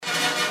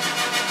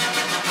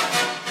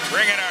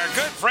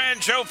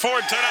Joe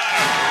Fortunato.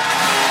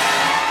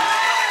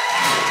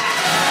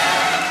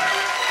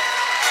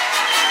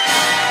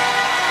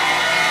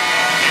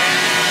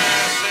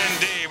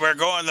 We're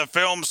going to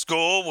film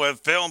school with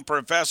film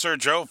professor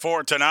Joe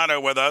Fortunato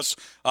with us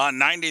on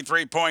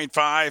 93.5,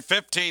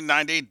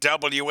 1590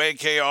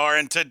 WAKR.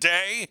 And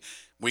today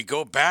we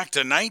go back to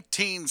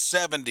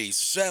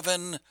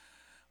 1977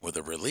 with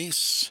the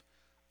release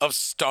of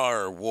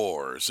Star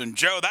Wars. And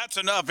Joe, that's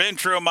enough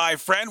intro, my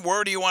friend.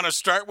 Where do you want to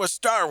start with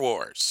Star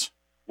Wars?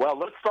 Well,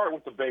 let's start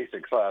with the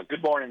basics.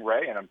 Good morning,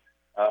 Ray. And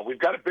we've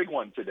got a big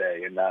one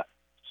today. And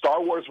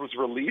Star Wars was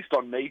released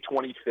on May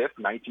 25th,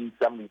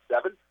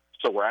 1977.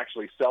 So we're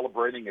actually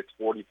celebrating its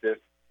 45th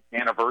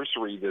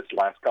anniversary this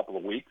last couple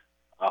of weeks.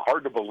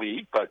 Hard to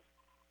believe, but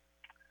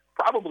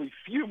probably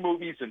few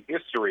movies in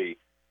history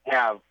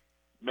have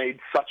made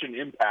such an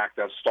impact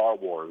as Star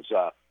Wars.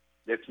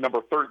 It's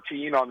number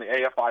 13 on the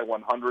AFI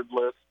 100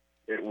 list.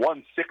 It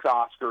won 6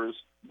 Oscars.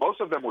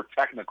 Most of them were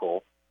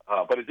technical,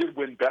 but it did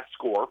win Best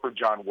Score for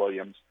John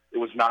Williams. It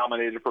was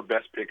nominated for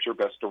Best Picture,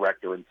 Best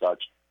Director, and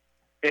such.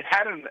 It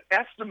had an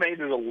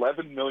estimated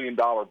 $11 million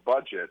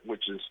budget,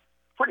 which is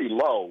pretty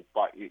low,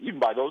 even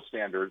by those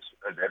standards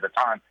at the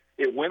time.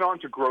 It went on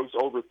to gross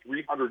over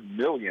 $300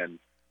 million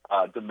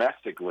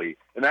domestically,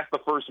 and that's the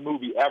first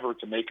movie ever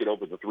to make it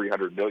over the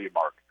 $300 million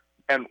mark.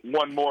 And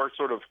one more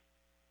sort of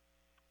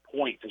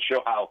point to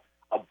show how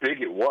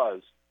big it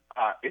was,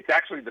 it's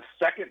actually the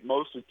second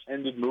most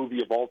attended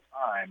movie of all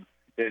time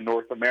in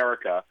North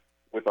America,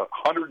 with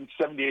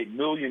 178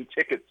 million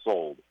tickets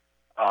sold.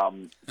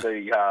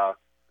 That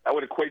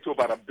would equate to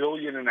about $1.5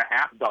 billion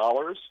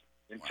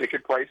in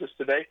ticket prices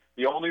today.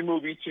 The only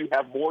movie to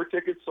have more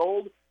tickets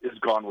sold is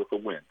Gone with the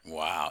Wind.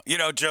 Wow. You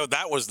know, Joe,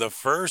 that was the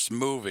first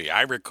movie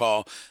I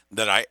recall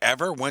that I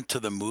ever went to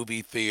the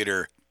movie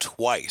theater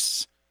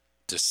twice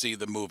to see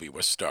the movie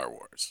with Star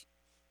Wars.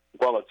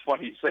 Well, it's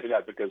funny you say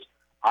that because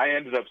I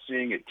ended up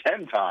seeing it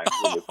 10 times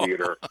in the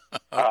theater.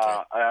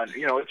 Okay. And,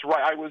 you know, it's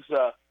right. I was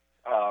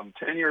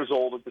 10 years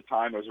old at the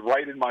time. It was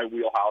right in my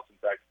wheelhouse. In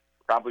fact,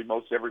 probably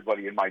most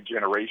everybody in my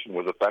generation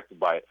was affected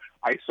by it.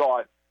 I saw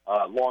it.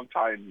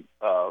 Long-time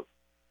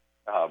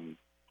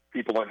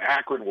people in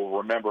Akron will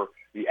remember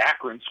the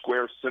Akron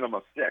Square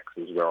Cinema 6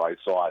 is where I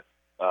saw it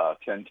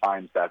 10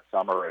 times that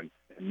summer and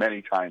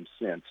many times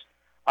since.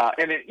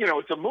 And,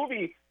 it's a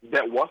movie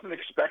that wasn't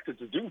expected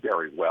to do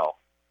very well.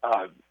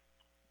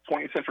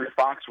 20th Century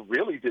Fox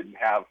really didn't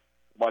have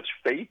much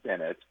faith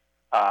in it.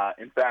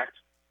 In fact,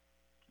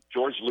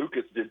 George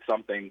Lucas did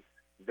something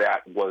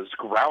that was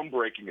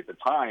groundbreaking at the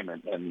time,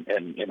 and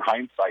in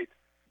hindsight,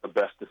 the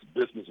best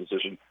business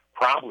decision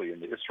probably in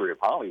the history of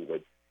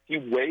Hollywood. He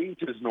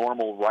waived his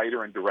normal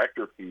writer and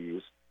director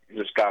fees and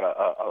just got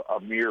a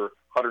mere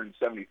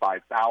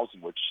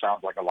 $175,000, which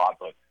sounds like a lot,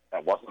 but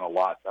that wasn't a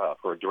lot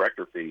for a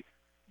director fee.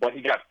 But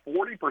he got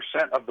 40%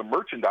 of the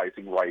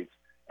merchandising rights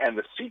and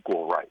the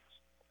sequel rights.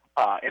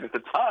 And at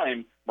the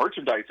time,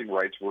 merchandising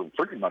rights were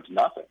pretty much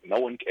nothing. No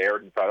one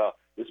cared and thought, oh,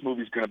 this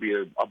movie's going to be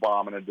a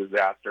bomb and a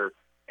disaster.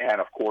 And,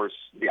 of course,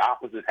 the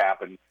opposite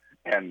happened.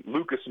 And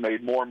Lucas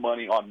made more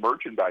money on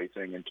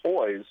merchandising and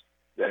toys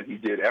than he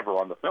did ever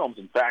on the films.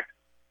 In fact,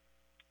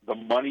 the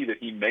money that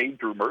he made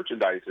through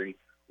merchandising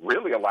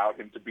really allowed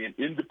him to be an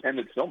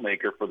independent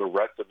filmmaker for the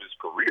rest of his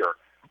career.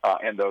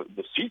 And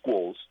the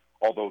sequels,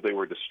 although they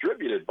were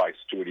distributed by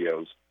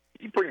studios,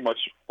 he pretty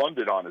much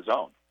funded on his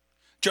own.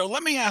 Joe,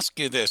 let me ask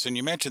you this, and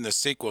you mentioned the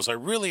sequels. I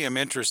really am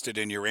interested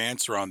in your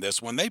answer on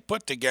this. When they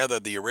put together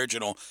the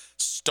original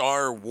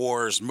Star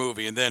Wars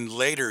movie, and then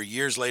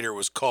years later, it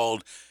was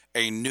called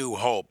A New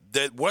Hope,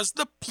 was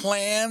the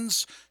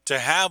plans to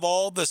have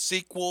all the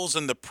sequels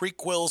and the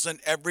prequels and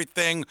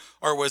everything,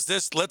 or was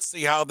this, let's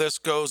see how this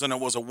goes, and it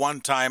was a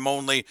one-time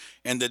only,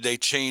 and did they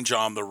change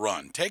on the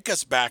run? Take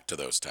us back to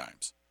those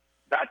times.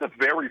 That's a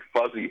very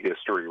fuzzy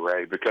history,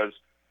 Ray, because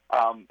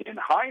in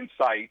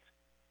hindsight,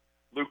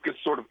 Lucas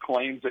sort of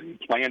claims that he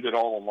planned it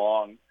all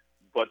along,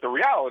 but the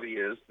reality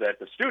is that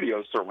the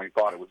studios certainly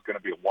thought it was going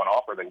to be a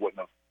one-off, or they wouldn't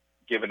have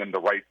given him the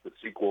rights to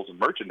sequels and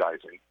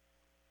merchandising.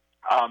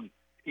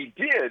 He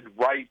did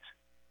write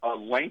a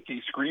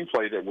lengthy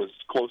screenplay that was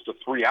close to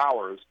 3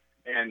 hours,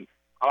 and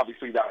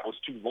obviously that was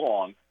too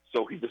long,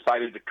 so he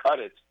decided to cut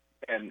it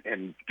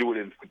and do it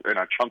in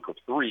a chunk of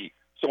 3.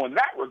 So in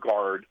that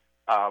regard,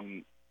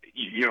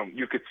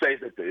 you could say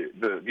that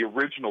the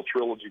original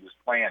trilogy was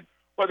planned.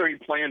 Whether he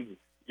planned,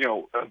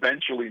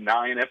 eventually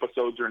 9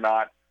 episodes or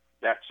not,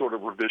 that's sort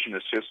of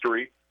revisionist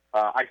history.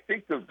 I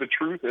think the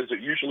truth, as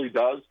it usually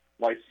does,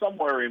 lies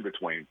somewhere in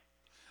between.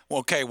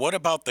 Okay, what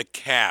about the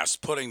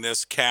cast, putting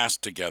this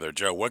cast together,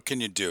 Joe? What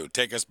can you do?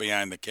 Take us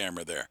behind the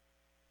camera there.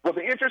 Well,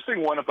 the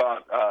interesting one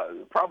about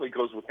probably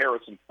goes with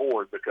Harrison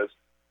Ford, because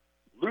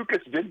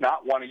Lucas did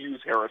not want to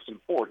use Harrison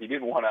Ford. He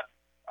didn't want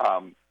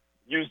to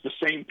use the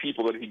same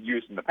people that he'd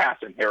used in the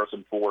past, and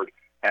Harrison Ford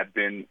had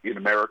been in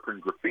American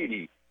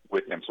Graffiti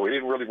with him. So he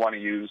didn't really want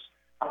to use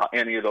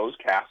any of those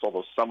casts,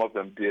 although some of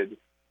them did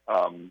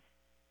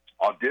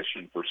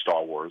audition for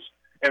Star Wars.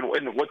 And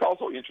what's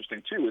also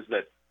interesting, too, is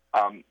that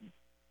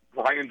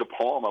Brian De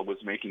Palma was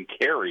making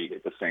Carrie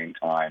at the same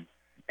time.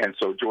 And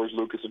so George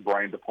Lucas and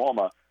Brian De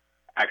Palma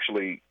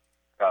actually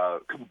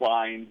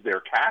combined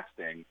their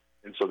casting.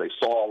 And so they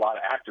saw a lot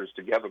of actors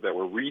together that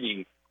were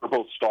reading for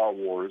both Star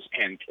Wars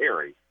and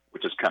Carrie,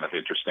 which is kind of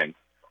interesting.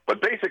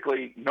 But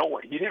basically,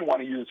 he didn't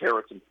want to use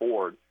Harrison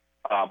Ford,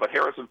 but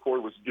Harrison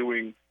Ford was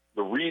doing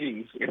the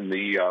readings in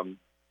the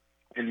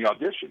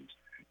auditions.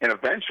 And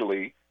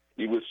eventually,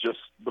 he was just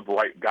the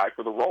right guy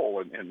for the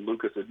role, and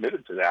Lucas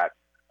admitted to that.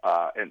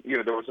 And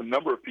there was a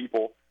number of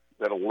people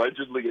that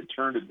allegedly had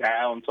turned it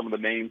down. Some of the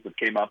names that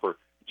came up are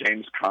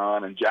James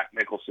Caan and Jack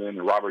Nicholson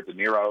and Robert De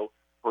Niro,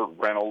 Burt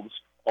Reynolds,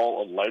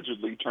 all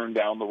allegedly turned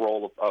down the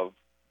role of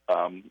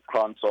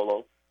Han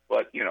Solo.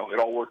 But, it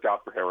all worked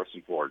out for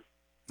Harrison Ford.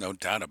 No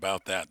doubt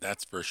about that.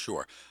 That's for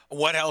sure.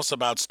 What else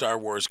about Star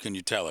Wars can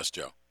you tell us,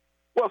 Joe?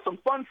 Well, some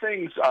fun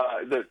things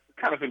that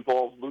kind of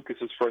involved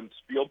Lucas's friend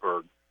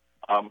Spielberg.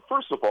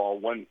 First of all,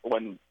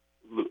 when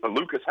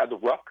Lucas had the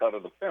rough cut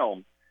of the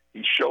film,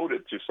 he showed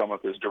it to some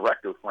of his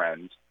director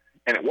friends,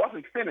 and it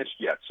wasn't finished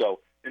yet. So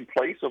in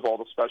place of all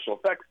the special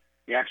effects,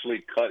 he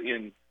actually cut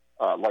in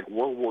like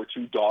World War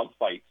II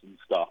dogfights and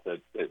stuff that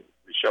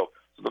show.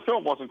 So the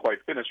film wasn't quite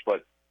finished,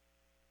 but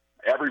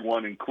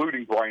everyone,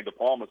 including Brian De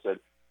Palma, said,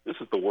 this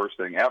is the worst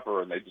thing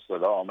ever, and they just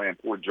said, oh, man,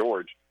 poor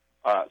George.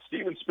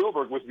 Steven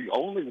Spielberg was the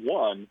only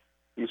one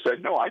who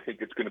said, no, I think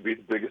it's going to be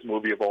the biggest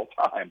movie of all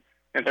time.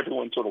 And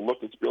everyone sort of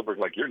looked at Spielberg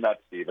like, you're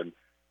nuts, Steven.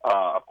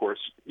 Of course,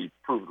 he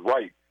proved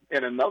right.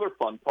 And another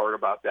fun part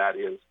about that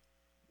is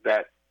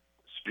that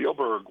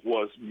Spielberg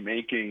was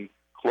making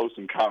Close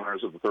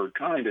Encounters of the Third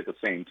Kind at the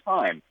same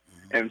time.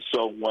 And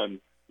so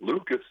when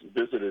Lucas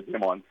visited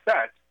him on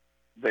set,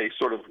 they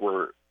sort of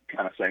were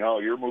kind of saying, oh,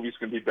 your movie's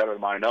going to be better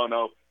than mine.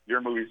 No,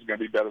 your movie's going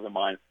to be better than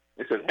mine.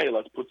 They said, hey,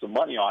 let's put some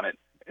money on it.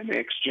 And they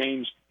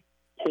exchanged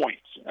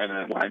points.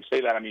 And when I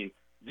say that, I mean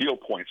deal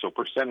points, so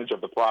percentage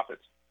of the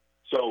profits.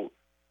 So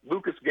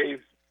Lucas gave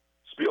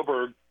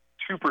Spielberg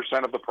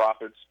 2% of the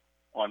profits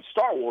on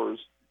Star Wars,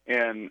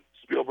 and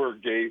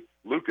Spielberg gave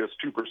Lucas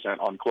 2%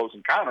 on Close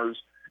Encounters.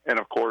 And,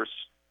 of course,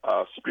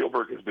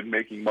 Spielberg has been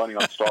making money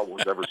on Star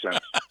Wars ever since.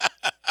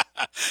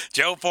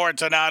 Joe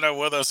Fortunato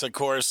with us, of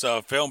course,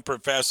 film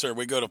professor.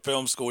 We go to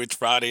film school each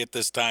Friday at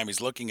this time.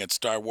 He's looking at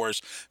Star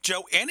Wars.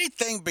 Joe,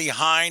 anything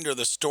behind or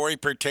the story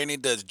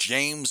pertaining to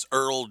James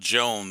Earl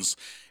Jones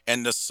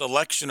and the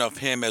selection of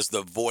him as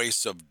the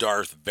voice of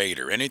Darth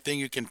Vader? Anything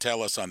you can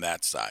tell us on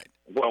that side?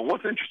 Well,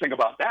 what's interesting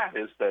about that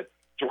is that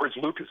George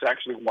Lucas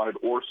actually wanted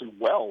Orson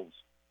Welles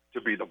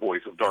to be the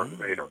voice of Darth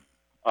Vader,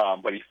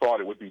 but he thought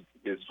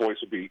his voice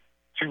would be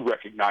too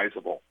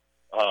recognizable,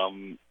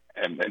 and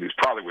he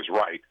probably was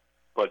right.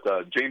 But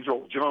James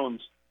Earl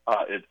Jones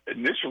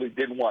initially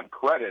didn't want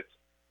credit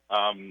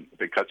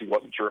because he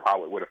wasn't sure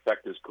how it would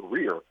affect his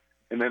career.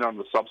 And then on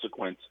the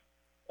subsequent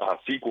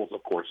sequels,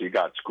 of course, he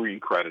got screen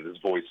credit as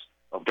voice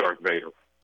of Darth Vader.